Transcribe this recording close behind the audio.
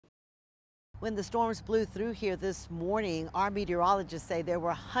When the storms blew through here this morning, our meteorologists say there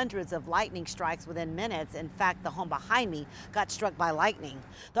were hundreds of lightning strikes within minutes. In fact, the home behind me got struck by lightning.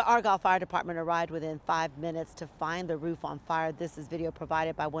 The Argyle Fire Department arrived within 5 minutes to find the roof on fire. This is video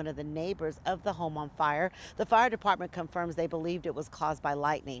provided by one of the neighbors of the home on fire. The fire department confirms they believed it was caused by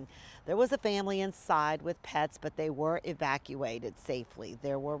lightning. There was a family inside with pets, but they were evacuated safely.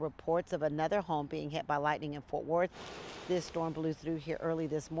 There were reports of another home being hit by lightning in Fort Worth. This storm blew through here early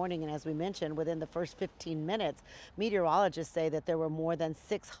this morning, and as we mentioned, within the first 15 minutes, meteorologists say that there were more than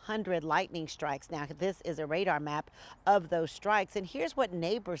 600 lightning strikes. Now, this is a radar map of those strikes, and here's what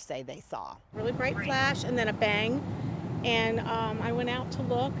neighbors say they saw. Really bright flash and then a bang, and I went out to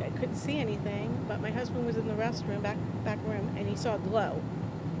look. I couldn't see anything, but my husband was in the restroom, back room, and he saw a glow.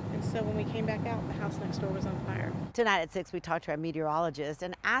 And so when we came back out, the house next door was on fire. Tonight at 6, we talked to our meteorologist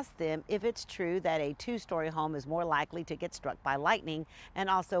and asked them if it's true that a 2-story home is more likely to get struck by lightning, and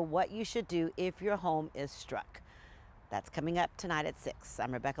also what you should do if your home is struck. That's coming up tonight at 6.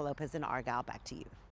 I'm Rebecca Lopez in Argyle. Back to you.